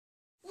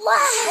Wow!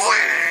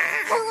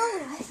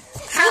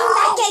 I'm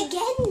back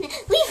again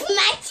with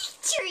magic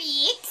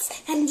tricks,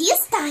 and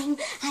this time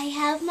I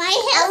have my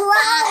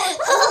helper.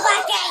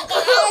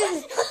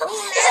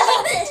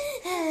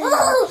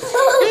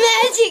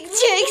 Magic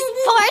tricks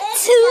part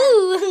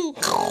 2.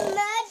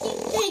 Magic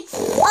tricks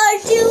part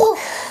 2.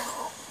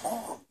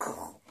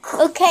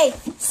 Okay,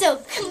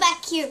 so come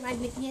back here, my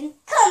minion.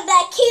 Come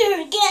back here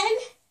again.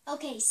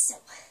 Okay, so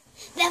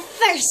the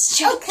first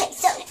trick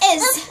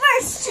is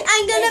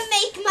I'm gonna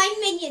make my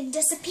minion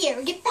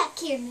disappear. Get back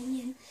here,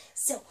 minion.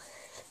 So,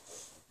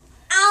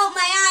 ow,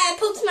 my eye! I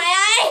poked my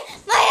eye!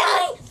 My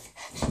eye!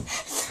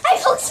 I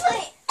poked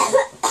my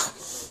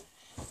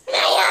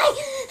eye!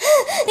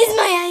 Is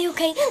my eye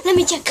okay? Let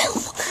me check.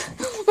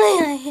 My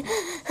eye.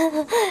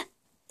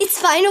 It's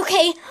fine,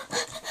 okay?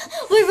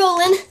 We're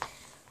rolling.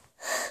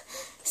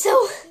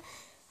 So,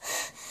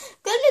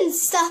 gremlin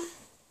stuff.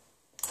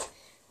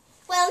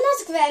 Well,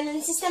 not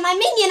gremlins, it's my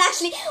minion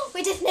actually.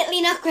 We're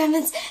definitely not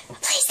gremlins.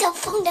 Please don't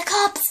phone the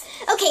cops.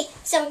 Okay,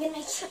 so we're gonna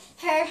make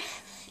her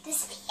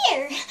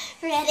disappear.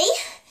 Ready?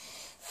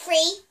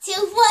 3, 2,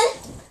 1.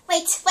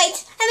 Wait.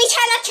 Let me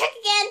try that trick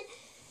again.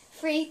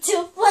 3,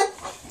 2, 1.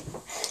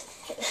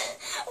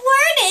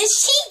 Where does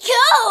she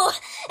go?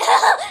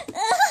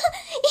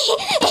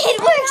 It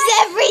works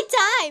every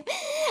time.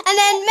 And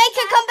then make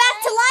her come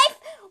back to life.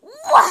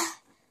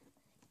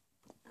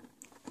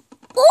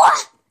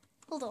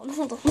 Hold on.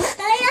 Now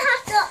you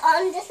have to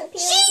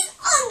undisappear. She's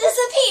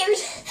undisappeared.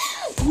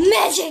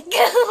 Magic.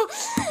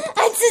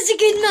 That's such a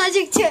good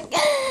magic trick.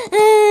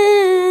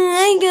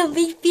 I'm gonna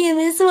be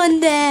famous one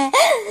day.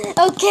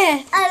 Okay.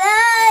 And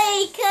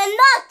I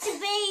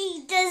cannot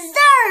be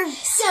deserved.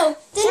 So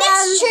the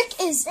next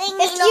trick is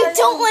if you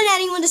don't want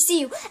anyone to see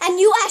you and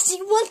you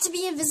actually want to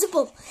be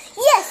invisible.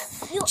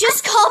 Yes.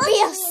 Just copy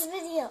us.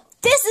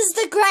 This is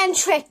the grand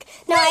trick.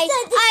 Now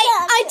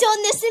I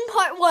done this in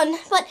part 1,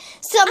 but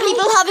some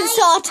people haven't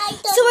saw it,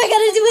 so we're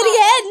gonna do it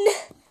again.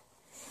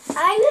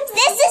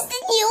 This is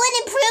the new and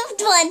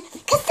improved one,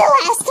 because the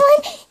last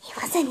one, it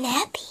was a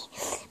nappy.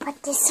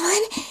 But this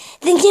one,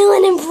 the new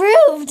and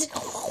improved.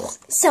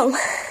 So,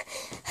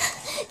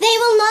 they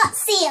will not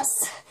see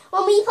us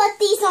when we put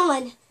these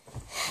on.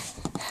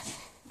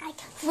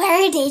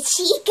 Where did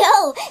she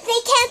go?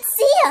 They can't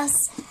see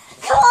us.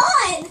 Come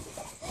on.